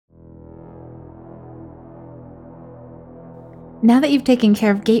Now that you've taken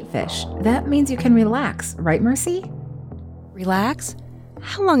care of Gatefish, that means you can relax, right, Mercy? Relax?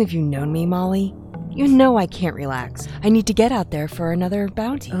 How long have you known me, Molly? You know I can't relax. I need to get out there for another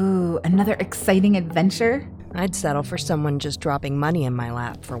bounty. Ooh, another exciting adventure? I'd settle for someone just dropping money in my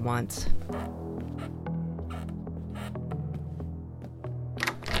lap for once.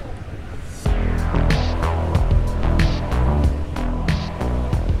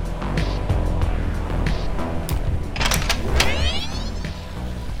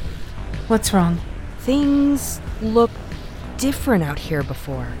 What's wrong? Things look different out here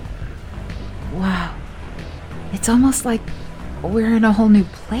before. Wow. It's almost like we're in a whole new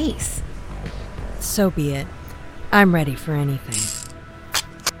place. So be it. I'm ready for anything.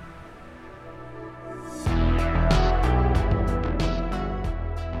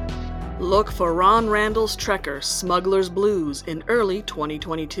 Look for Ron Randall's Trekker, Smuggler's Blues in early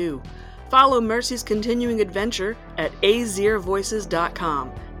 2022. Follow Mercy's continuing adventure at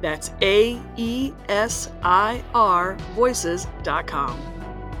azirvoices.com. That's AESIR voices.com.